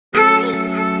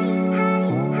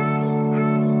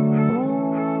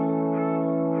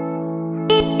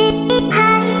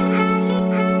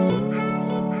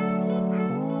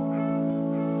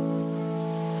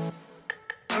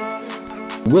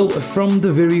Well, from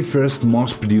the very first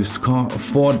mass-produced car,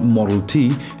 Ford Model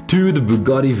T, to the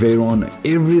Bugatti Veyron,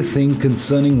 everything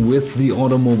concerning with the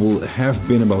automobile have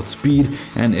been about speed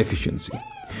and efficiency.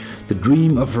 The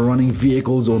dream of running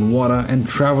vehicles on water and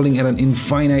traveling at an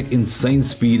infinite, insane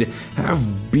speed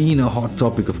have been a hot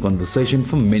topic of conversation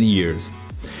for many years.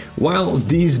 While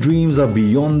these dreams are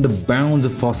beyond the bounds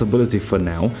of possibility for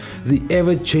now, the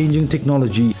ever-changing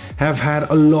technology have had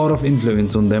a lot of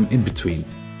influence on them in between.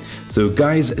 So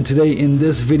guys, today in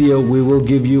this video we will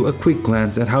give you a quick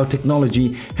glance at how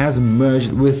technology has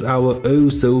merged with our oh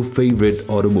so favorite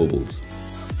automobiles.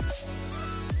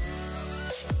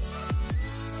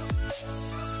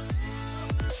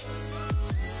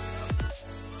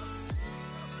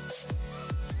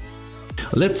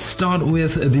 Let's start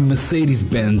with the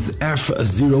Mercedes-Benz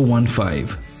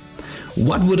F015.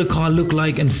 What would a car look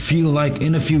like and feel like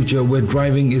in a future where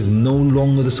driving is no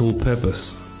longer the sole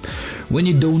purpose? When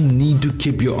you don't need to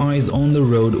keep your eyes on the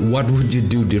road, what would you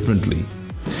do differently?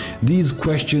 These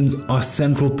questions are a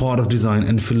central part of design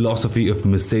and philosophy of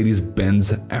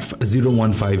Mercedes-Benz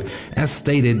F015 as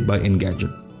stated by Engadget.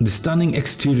 The stunning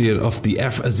exterior of the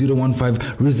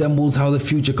F015 resembles how the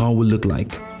future car will look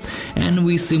like. And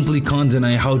we simply can't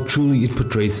deny how truly it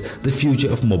portrays the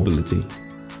future of mobility.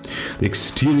 The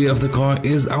exterior of the car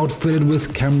is outfitted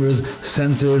with cameras,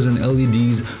 sensors and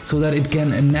LEDs so that it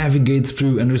can navigate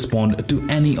through and respond to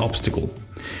any obstacle,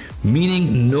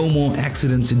 meaning no more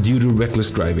accidents due to reckless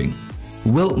driving.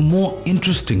 Well, more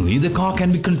interestingly, the car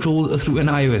can be controlled through an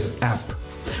iOS app.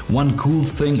 One cool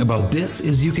thing about this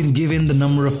is you can give in the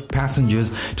number of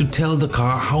passengers to tell the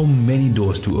car how many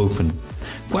doors to open.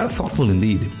 Quite thoughtful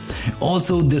indeed.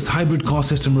 Also, this hybrid car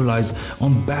system relies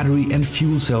on battery and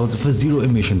fuel cells for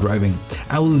zero-emission driving.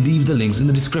 I will leave the links in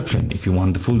the description if you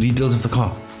want the full details of the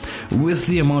car. With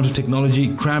the amount of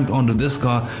technology crammed onto this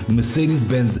car,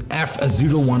 Mercedes-Benz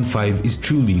F015 is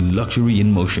truly luxury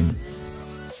in motion.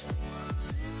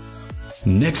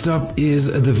 Next up is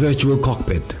the virtual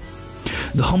cockpit.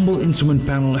 The humble instrument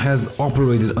panel has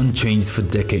operated unchanged for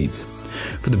decades.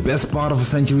 For the best part of a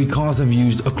century, cars have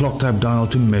used a clock-type dial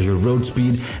to measure road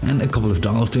speed and a couple of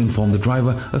dials to inform the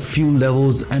driver of fuel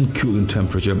levels and coolant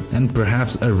temperature, and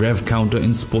perhaps a rev counter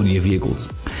in sportier vehicles.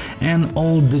 An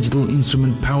all-digital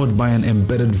instrument powered by an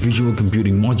embedded visual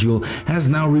computing module has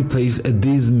now replaced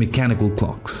these mechanical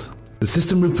clocks. The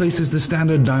system replaces the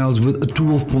standard dials with a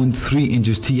 12.3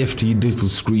 inches TFT digital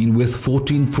screen with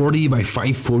 1440 by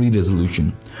 540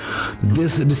 resolution.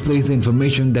 This displays the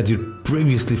information that you'd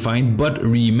previously find but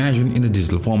reimagined in a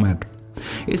digital format.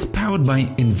 It's powered by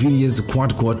NVIDIA's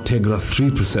quad-core Tegra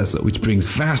 3 processor, which brings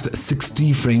fast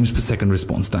 60 frames per second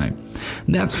response time.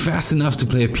 That's fast enough to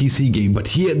play a PC game, but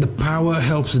here the power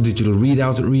helps the digital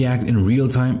readout react in real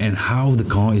time and how the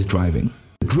car is driving.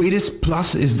 The greatest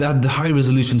plus is that the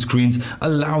high-resolution screens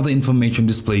allow the information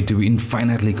displayed to be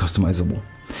infinitely customizable.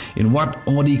 In what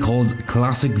Audi calls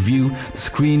classic view, the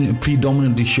screen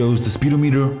predominantly shows the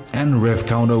speedometer and rev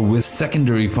counter with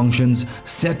secondary functions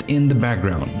set in the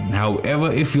background.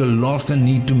 However, if you're lost and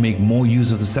need to make more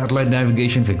use of the satellite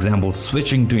navigation, for example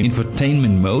switching to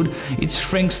infotainment mode, it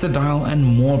shrinks the dial and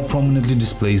more prominently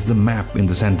displays the map in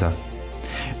the center.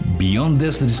 Beyond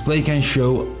this, the display can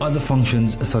show other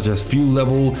functions such as fuel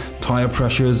level, tire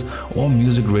pressures, or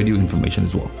music radio information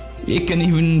as well. It can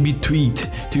even be tweaked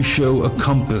to show a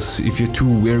compass if you're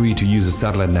too wary to use a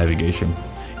satellite navigation.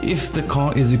 If the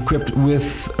car is equipped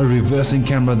with a reversing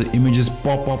camera, the images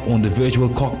pop up on the virtual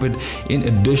cockpit. In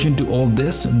addition to all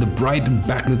this, the bright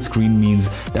backlit screen means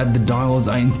that the dials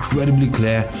are incredibly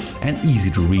clear and easy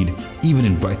to read, even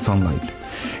in bright sunlight.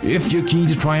 If you're keen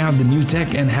to try out the new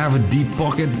tech and have a deep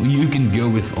pocket, you can go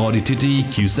with Audi TT,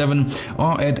 Q7,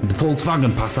 or at the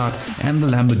Volkswagen Passat and the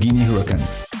Lamborghini Huracan.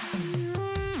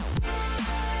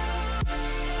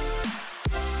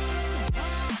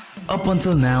 Up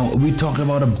until now, we talked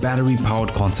about a battery-powered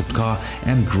concept car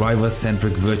and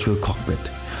driver-centric virtual cockpit,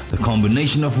 the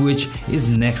combination of which is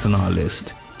next on our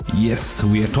list. Yes,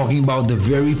 we are talking about the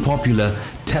very popular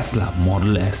Tesla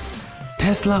Model S.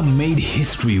 Tesla made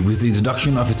history with the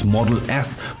introduction of its Model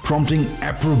S, prompting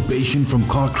approbation from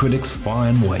car critics far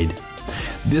and wide.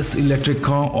 This electric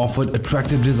car offered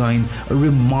attractive design, a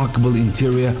remarkable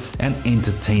interior, and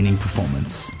entertaining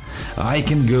performance. I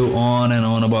can go on and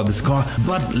on about this car,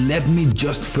 but let me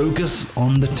just focus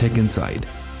on the tech inside.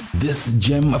 This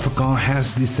gem of a car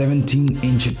has the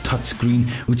 17-inch touchscreen,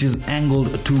 which is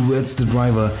angled towards the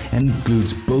driver and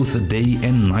includes both day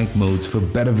and night modes for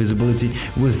better visibility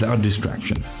without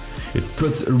distraction. It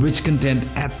puts rich content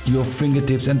at your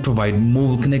fingertips and provides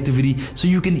mobile connectivity so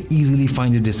you can easily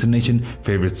find your destination,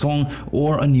 favorite song,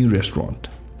 or a new restaurant.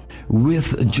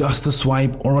 With just a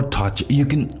swipe or a touch, you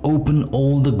can open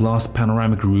all the glass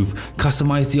panoramic roof,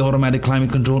 customize the automatic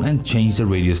climate control and change the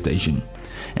radio station.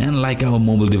 And like our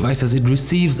mobile devices, it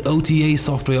receives OTA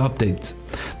software updates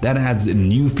that adds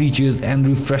new features and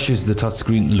refreshes the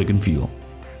touchscreen look and feel.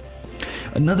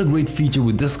 Another great feature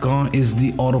with this car is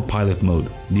the autopilot mode.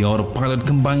 The autopilot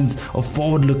combines a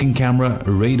forward-looking camera,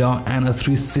 radar and a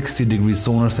 360-degree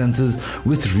sonar sensors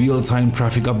with real-time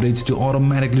traffic updates to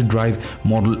automatically drive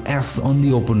Model S on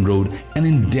the open road and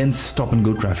in dense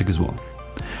stop-and-go traffic as well.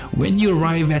 When you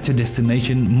arrive at your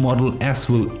destination, Model S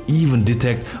will even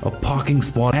detect a parking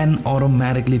spot and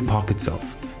automatically park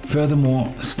itself. Furthermore,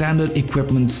 standard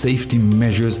equipment safety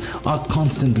measures are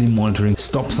constantly monitoring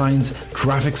stop signs,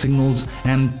 traffic signals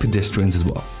and pedestrians as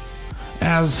well.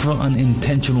 As for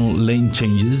unintentional lane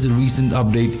changes, the recent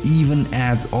update even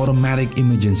adds automatic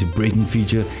emergency braking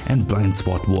feature and blind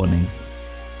spot warning.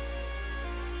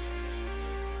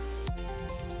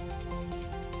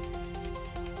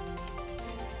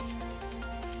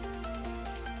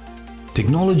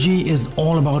 Technology is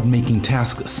all about making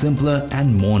tasks simpler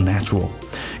and more natural.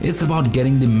 It's about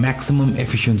getting the maximum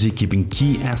efficiency, keeping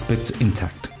key aspects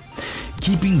intact.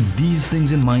 Keeping these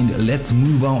things in mind, let's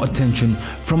move our attention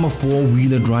from a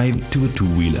four-wheeler drive to a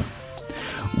two-wheeler.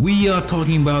 We are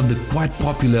talking about the quite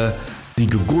popular the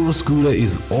Gogoro scooter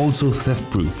is also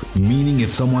theft-proof, meaning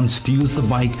if someone steals the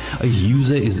bike, a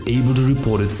user is able to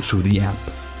report it through the app.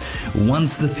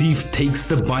 Once the thief takes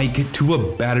the bike to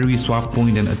a battery swap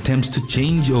point and attempts to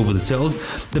change over the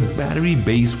cells, the battery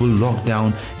base will lock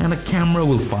down and a camera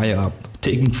will fire up,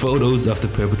 taking photos of the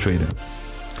perpetrator.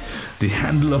 The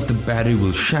handle of the battery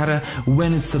will shatter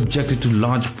when it's subjected to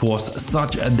large force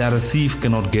such that a thief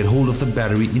cannot get hold of the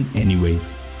battery in any way.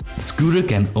 The scooter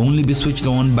can only be switched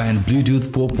on by a Bluetooth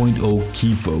 4.0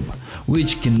 key fob,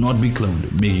 which cannot be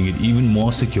cloned, making it even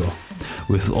more secure.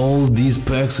 With all these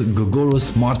perks, Gogoro's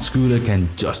smart scooter can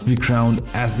just be crowned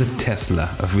as the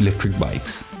Tesla of electric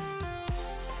bikes.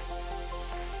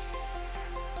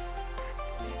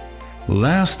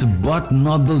 Last but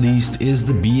not the least is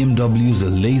the BMW's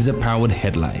laser-powered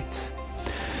headlights.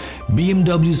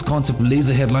 BMW's concept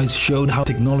laser headlights showed how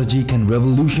technology can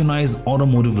revolutionize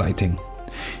automotive lighting.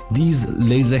 These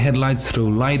laser headlights throw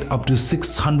light up to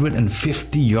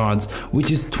 650 yards, which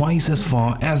is twice as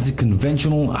far as the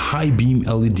conventional high-beam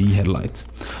LED headlights.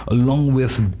 Along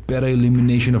with better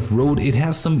illumination of road, it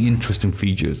has some interesting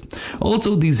features.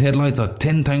 Also, these headlights are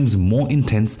 10 times more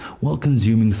intense while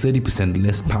consuming 30%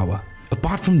 less power.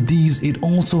 Apart from these, it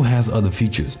also has other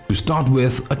features. To start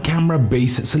with, a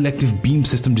camera-based selective beam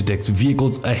system detects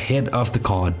vehicles ahead of the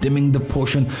car, dimming the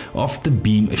portion of the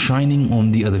beam shining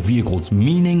on the other vehicles,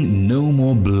 meaning no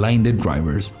more blinded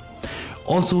drivers.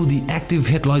 Also, the active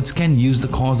headlights can use the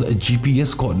car's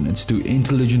GPS coordinates to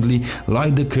intelligently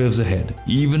light the curves ahead,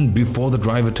 even before the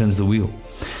driver turns the wheel.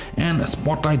 And a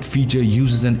spotlight feature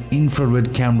uses an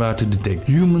infrared camera to detect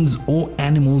humans or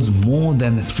animals more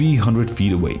than 300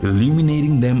 feet away,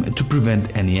 illuminating them to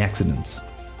prevent any accidents.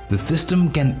 The system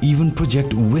can even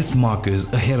project width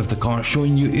markers ahead of the car,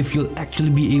 showing you if you'll actually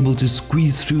be able to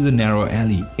squeeze through the narrow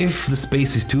alley. If the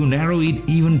space is too narrow, it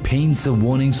even paints a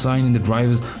warning sign in the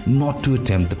drivers not to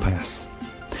attempt the pass.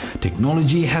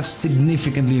 Technology has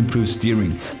significantly improved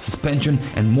steering, suspension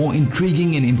and more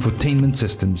intriguing in infotainment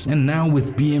systems. And now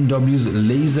with BMW's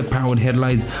laser-powered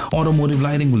headlights, automotive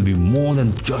lighting will be more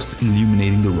than just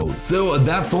illuminating the road. So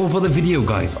that's all for the video,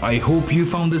 guys. I hope you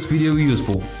found this video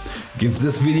useful. Give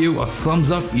this video a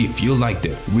thumbs up if you liked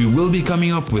it. We will be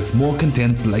coming up with more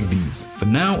contents like these. For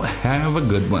now, have a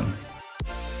good one.